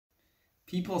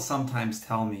People sometimes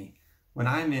tell me, when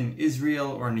I'm in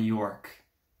Israel or New York,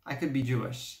 I could be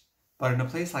Jewish, but in a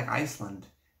place like Iceland,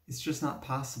 it's just not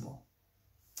possible.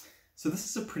 So this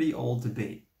is a pretty old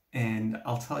debate, and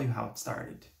I'll tell you how it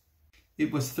started.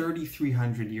 It was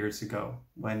 3,300 years ago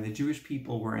when the Jewish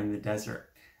people were in the desert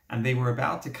and they were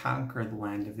about to conquer the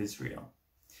land of Israel.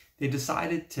 They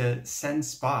decided to send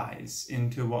spies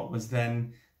into what was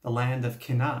then the land of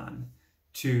Canaan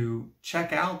to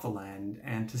check out the land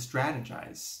and to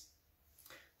strategize.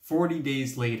 40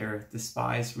 days later, the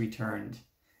spies returned,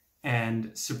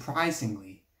 and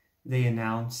surprisingly, they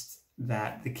announced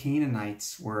that the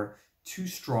Canaanites were too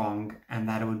strong and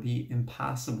that it would be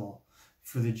impossible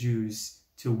for the Jews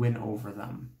to win over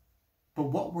them.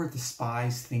 But what were the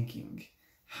spies thinking?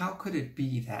 How could it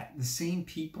be that the same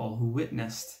people who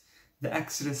witnessed the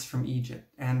Exodus from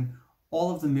Egypt and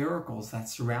all of the miracles that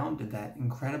surrounded that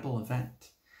incredible event,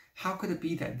 how could it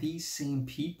be that these same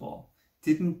people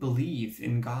didn't believe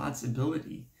in God's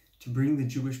ability to bring the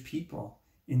Jewish people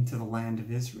into the land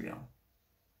of Israel?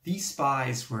 These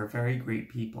spies were very great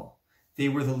people. They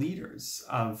were the leaders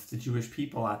of the Jewish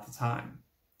people at the time.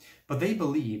 But they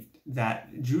believed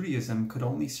that Judaism could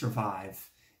only survive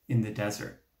in the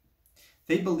desert.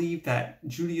 They believed that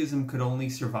Judaism could only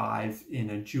survive in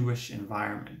a Jewish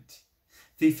environment.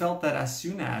 They felt that as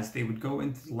soon as they would go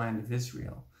into the land of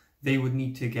Israel, they would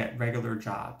need to get regular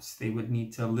jobs. They would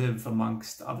need to live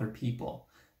amongst other people.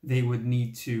 They would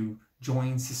need to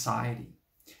join society.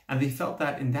 And they felt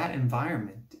that in that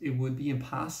environment, it would be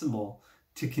impossible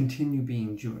to continue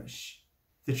being Jewish.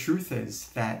 The truth is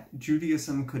that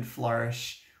Judaism could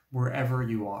flourish wherever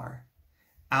you are.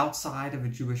 Outside of a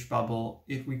Jewish bubble,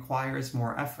 it requires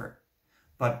more effort.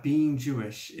 But being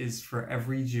Jewish is for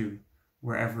every Jew,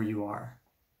 wherever you are.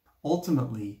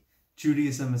 Ultimately,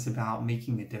 Judaism is about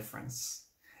making a difference.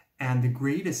 And the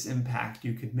greatest impact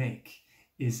you could make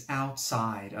is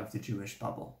outside of the Jewish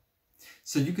bubble.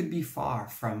 So you could be far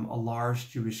from a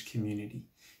large Jewish community.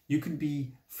 You could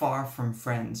be far from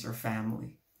friends or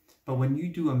family. But when you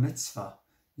do a mitzvah,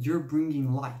 you're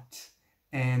bringing light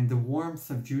and the warmth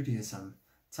of Judaism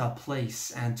to a place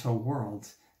and to a world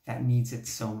that needs it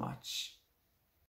so much.